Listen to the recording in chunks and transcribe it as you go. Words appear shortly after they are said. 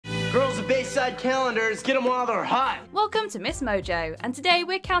Girls of Bayside calendars, get them while they're hot. Welcome to MsMojo, and today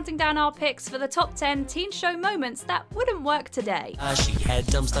we're counting down our picks for the top 10 teen show moments that wouldn't work today. She had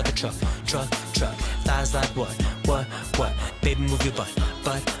dumps like a truck, thighs like what, baby move your butt,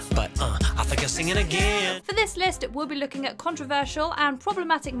 I think I'm singing again. For this list, we'll be looking at controversial and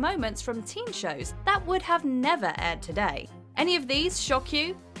problematic moments from teen shows that would have never aired today. Any of these shock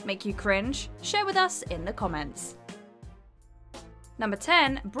you? Make you cringe? Share with us in the comments. Number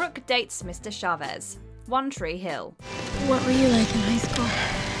 10, Brooke dates Mr. Chavez. One Tree Hill. What were you like in high school?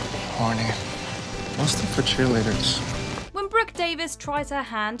 Horny. Mostly for cheerleaders. When Brooke Davis tries her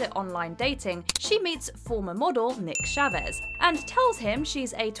hand at online dating, she meets former model Nick Chavez and tells him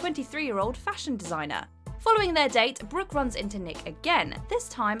she's a 23-year-old fashion designer. Following their date, Brooke runs into Nick again, this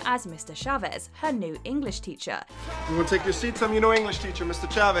time as Mr. Chavez, her new English teacher. You want to take your seats? I'm your new English teacher, Mr.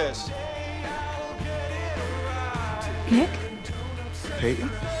 Chavez. Nick?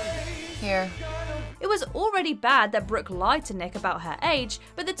 Peyton? Here. It was already bad that Brooke lied to Nick about her age,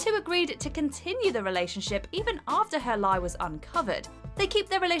 but the two agreed to continue the relationship even after her lie was uncovered. They keep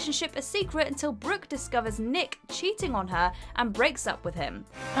their relationship a secret until Brooke discovers Nick cheating on her and breaks up with him.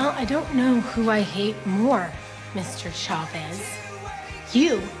 Well, I don't know who I hate more, Mr. Chavez.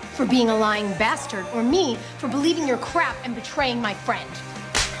 You for being a lying bastard, or me for believing your crap and betraying my friend.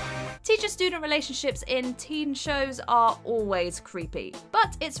 Teacher-student relationships in teen shows are always creepy,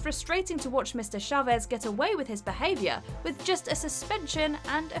 but it's frustrating to watch Mr. Chavez get away with his behaviour with just a suspension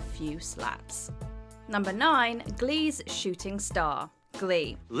and a few slaps. Number 9, Glee's shooting star.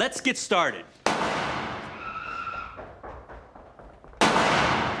 Glee. Let's get started.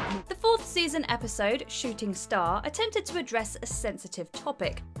 The 4th season episode, Shooting Star, attempted to address a sensitive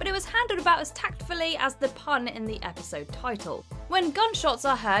topic, but it was handled about as tactfully as the pun in the episode title. When gunshots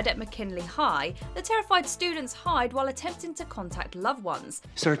are heard at McKinley High, the terrified students hide while attempting to contact loved ones.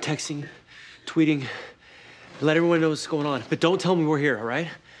 Start texting, tweeting, let everyone know what's going on. But don't tell me we're here, all right?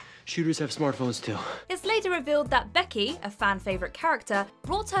 Shooters have smartphones too. It's later revealed that Becky, a fan favourite character,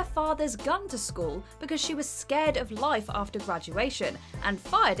 brought her father's gun to school because she was scared of life after graduation and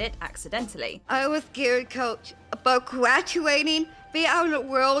fired it accidentally. I was scared, Coach, about graduating, being out in the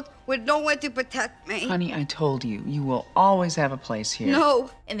world with no one to protect me. Honey, I told you, you will always have a place here.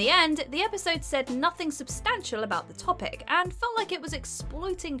 No. In the end, the episode said nothing substantial about the topic and felt like it was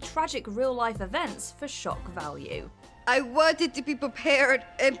exploiting tragic real-life events for shock value. I wanted to be prepared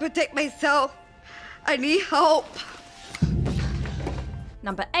and protect myself. I need help.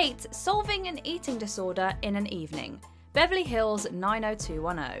 Number 8, solving an eating disorder in an evening. Beverly Hills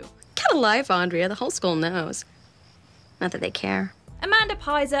 90210. Get a life, Andrea. The whole school knows. Not that they care. Amanda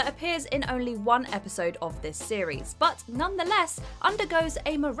Pizer appears in only one episode of this series, but nonetheless undergoes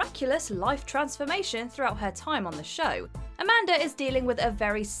a miraculous life transformation throughout her time on the show. Amanda is dealing with a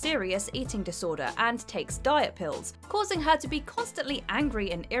very serious eating disorder and takes diet pills, causing her to be constantly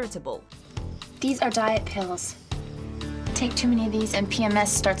angry and irritable. These are diet pills. Take too many of these and PMS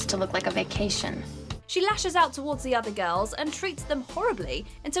starts to look like a vacation. She lashes out towards the other girls and treats them horribly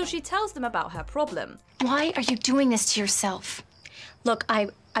until she tells them about her problem. Why are you doing this to yourself? Look,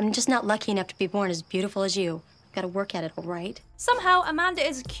 I'm just not lucky enough to be born as beautiful as you. Gotta work at it, all right? Somehow, Amanda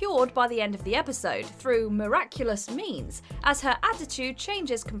is cured by the end of the episode through miraculous means, as her attitude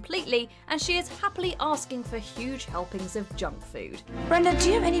changes completely and she is happily asking for huge helpings of junk food. Brenda, do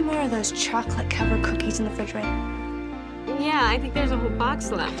you have any more of those chocolate-covered cookies in the refrigerator? Yeah, I think there's a whole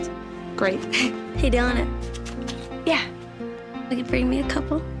box left. Great. Hey, Donna. Yeah, Will you bring me a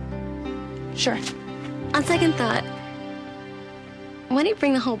couple? sure. On second thought, why don't you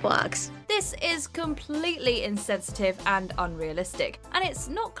bring the whole box? This is completely insensitive and unrealistic, and it's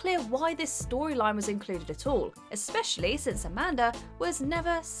not clear why this storyline was included at all, especially since Amanda was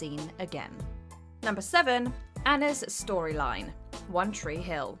never seen again. Number 7, Anna's storyline. One Tree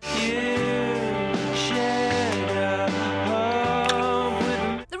Hill.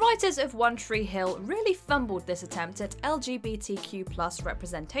 The writers of One Tree Hill really fumbled this attempt at LGBTQ+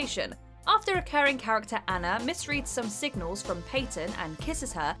 representation. After recurring character Anna misreads some signals from Peyton and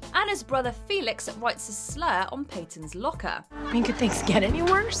kisses her, Anna's brother Felix writes a slur on Peyton's locker. I mean, could things get any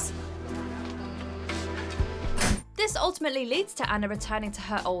worse? This ultimately leads to Anna returning to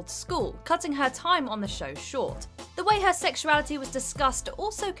her old school, cutting her time on the show short. The way her sexuality was discussed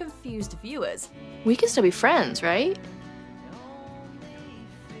also confused viewers. We can still be friends, right?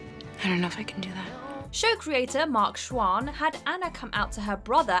 I don't know if I can do that. Show creator Mark Schwann had Anna come out to her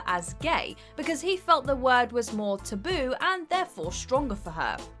brother as gay because he felt the word was more taboo and therefore stronger for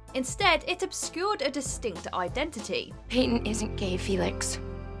her. Instead, it obscured a distinct identity. Peyton isn't gay, Felix.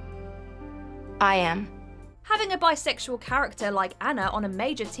 I am. Having a bisexual character like Anna on a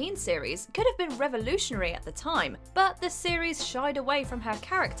major teen series could have been revolutionary at the time, but the series shied away from her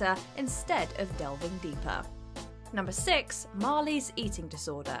character instead of delving deeper. Number 6. Marley's eating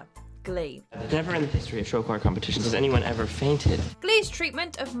disorder. Glee. Never in the history of show choir competitions has anyone ever fainted. Glee's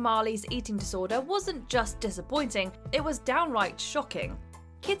treatment of Marley's eating disorder wasn't just disappointing, it was downright shocking.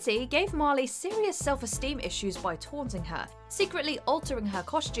 Kitty gave Marley serious self-esteem issues by taunting her, secretly altering her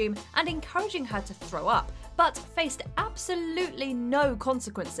costume and encouraging her to throw up, but faced absolutely no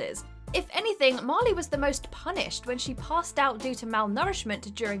consequences. If anything, Marley was the most punished when she passed out due to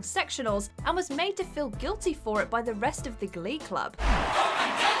malnourishment during sectionals and was made to feel guilty for it by the rest of the Glee club.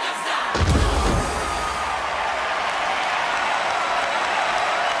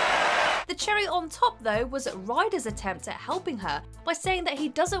 The cherry on top, though, was Ryder's attempt at helping her by saying that he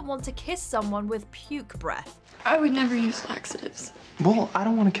doesn't want to kiss someone with puke breath. I would never use laxatives. Well, I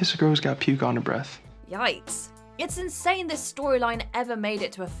don't want to kiss a girl who's got puke on her breath. Yikes. It's insane this storyline ever made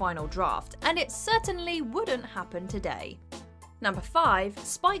it to a final draft, and it certainly wouldn't happen today. Number 5.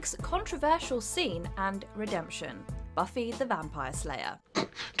 Spike's controversial scene and redemption. Buffy the Vampire Slayer.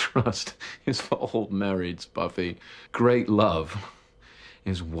 Trust is for old marrieds, Buffy. Great love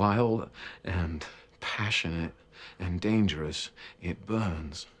is wild and passionate and dangerous. It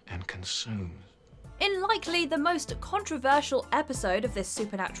burns and consumes. In likely the most controversial episode of this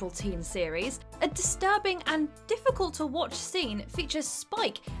supernatural teen series, a disturbing and difficult to watch scene features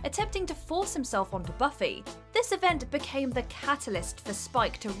Spike attempting to force himself onto Buffy. This event became the catalyst for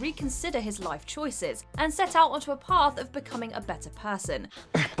Spike to reconsider his life choices and set out onto a path of becoming a better person.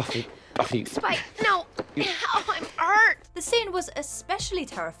 Buffy. Spike, no! Ow, I'm hurt! The scene was especially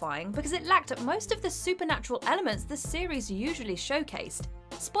terrifying because it lacked most of the supernatural elements the series usually showcased.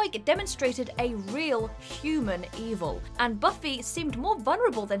 Spike demonstrated a real human evil, and Buffy seemed more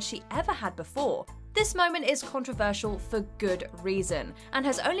vulnerable than she ever had before. This moment is controversial for good reason, and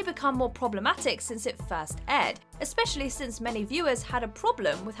has only become more problematic since it first aired, especially since many viewers had a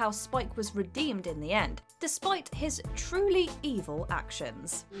problem with how Spike was redeemed in the end, despite his truly evil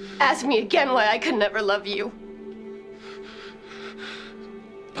actions. Ask me again why I could never love you.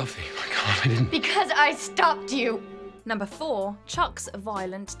 Buffy, my God, I didn't... Because I stopped you. Number 4. Chuck's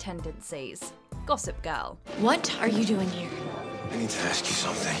violent tendencies. Gossip Girl. What are you doing here? I need to ask you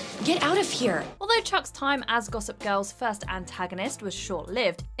something. Get out of here! Although Chuck's time as Gossip Girl's first antagonist was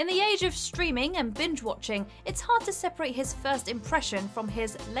short-lived, in the age of streaming and binge-watching, it's hard to separate his first impression from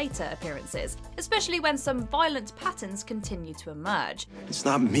his later appearances, especially when some violent patterns continue to emerge. It's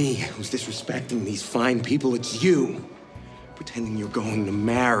not me who's disrespecting these fine people, it's you. Pretending you're going to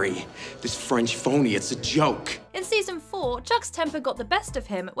marry this French phony, it's a joke. In season 4, Chuck's temper got the best of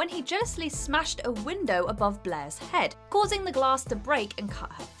him when he jealously smashed a window above Blair's head, causing the glass to break and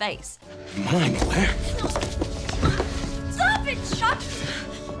cut her face. Mine, Blair. Stop it, Chuck!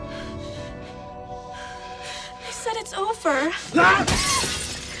 I said it's over.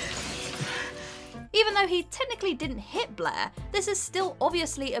 Even though he technically didn't hit Blair, this is still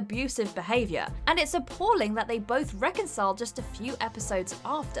obviously abusive behaviour, and it's appalling that they both reconciled just a few episodes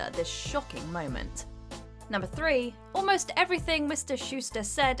after this shocking moment. Number 3. Almost everything Mr. Schuester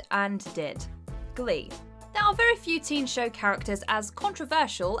said and did. Glee. There are very few teen show characters as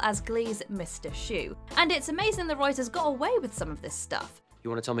controversial as Glee's Mr. Schue, and it's amazing the writers got away with some of this stuff. You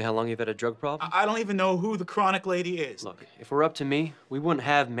want to tell me how long you've had a drug problem? I don't even know who the chronic lady is. Look, if we're up to me, we wouldn't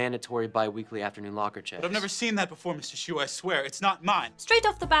have mandatory bi-weekly afternoon locker checks. But I've never seen that before, Mr. Schue, I swear. It's not mine. Straight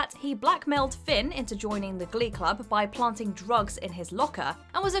off the bat, he blackmailed Finn into joining the Glee Club by planting drugs in his locker,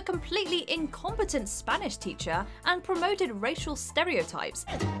 and was a completely incompetent Spanish teacher and promoted racial stereotypes.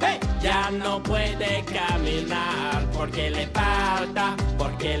 Hey! Ya no puede caminar porque le falta.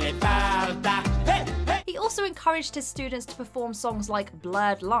 Hey! He also encouraged his students to perform songs like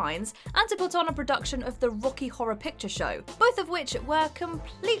Blurred Lines and to put on a production of the Rocky Horror Picture Show, both of which were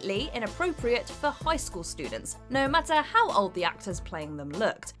completely inappropriate for high school students, no matter how old the actors playing them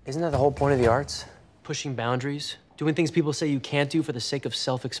looked. Isn't that the whole point of the arts? Pushing boundaries? Doing things people say you can't do for the sake of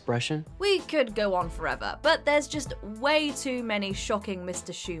self-expression? We could go on forever, but there's just way too many shocking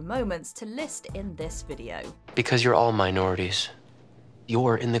Mr. Schue moments to list in this video. Because you're all minorities.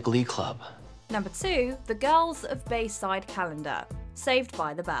 You're in the Glee Club. Number 2, The Girls of Bayside Calendar, Saved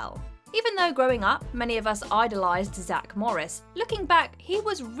by the Bell. Even though growing up, many of us idolized Zach Morris, looking back, he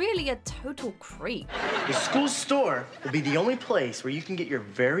was really a total creep. The school store will be the only place where you can get your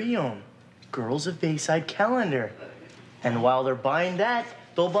very own Girls of Bayside calendar. And while they're buying that,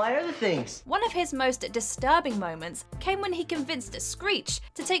 they'll buy other things. One of his most disturbing moments came when he convinced Screech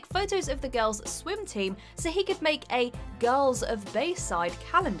to take photos of the girls' swim team so he could make a Girls of Bayside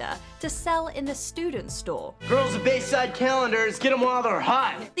calendar to sell in the student store. Girls of Bayside calendars, get them while they're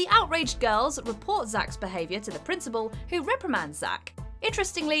hot. The outraged girls report Zach's behavior to the principal, who reprimands Zach.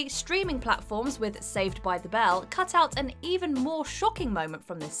 Interestingly, streaming platforms with Saved by the Bell cut out an even more shocking moment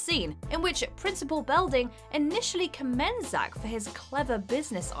from this scene, in which Principal Belding initially commends Zach for his clever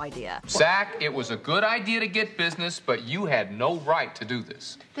business idea. Zach, it was a good idea to get business, but you had no right to do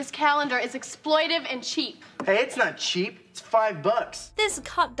this. This calendar is exploitive and cheap. Hey, it's not cheap. It's $5. This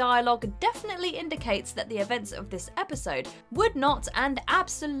cut dialogue definitely indicates that the events of this episode would not and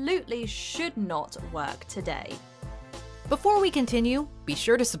absolutely should not work today. Before we continue, be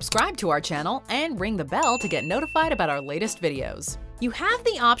sure to subscribe to our channel and ring the bell to get notified about our latest videos. You have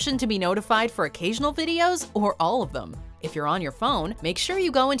the option to be notified for occasional videos or all of them. If you're on your phone, make sure you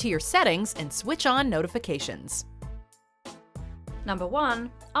go into your settings and switch on notifications. Number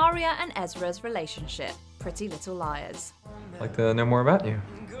 1. Aria and Ezra's relationship. Pretty Little Liars. I'd like to know more about you.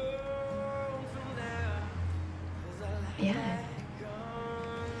 Yeah.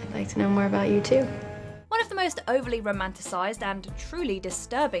 I'd like to know more about you too. One of the most overly romanticized and truly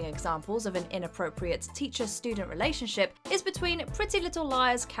disturbing examples of an inappropriate teacher-student relationship is between Pretty Little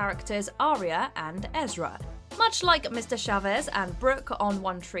Liars characters Aria and Ezra. Much like Mr. Chavez and Brooke on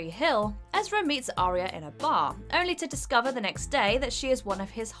One Tree Hill, Ezra meets Aria in a bar, only to discover the next day that she is one of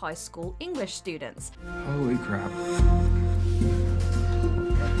his high school English students. Holy crap.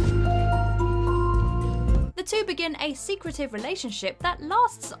 The two begin a secretive relationship that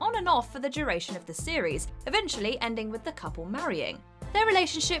lasts on and off for the duration of the series, eventually ending with the couple marrying. Their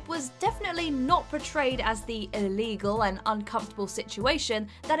relationship was definitely not portrayed as the illegal and uncomfortable situation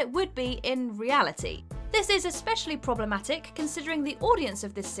that it would be in reality. This is especially problematic considering the audience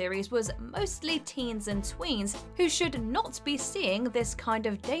of this series was mostly teens and tweens who should not be seeing this kind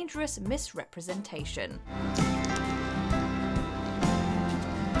of dangerous misrepresentation.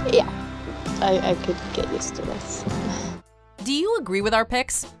 Yeah. I could get used to this. Do you agree with our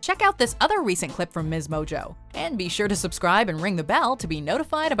picks? Check out this other recent clip from MsMojo. And be sure to subscribe and ring the bell to be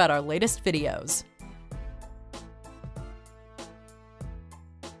notified about our latest videos.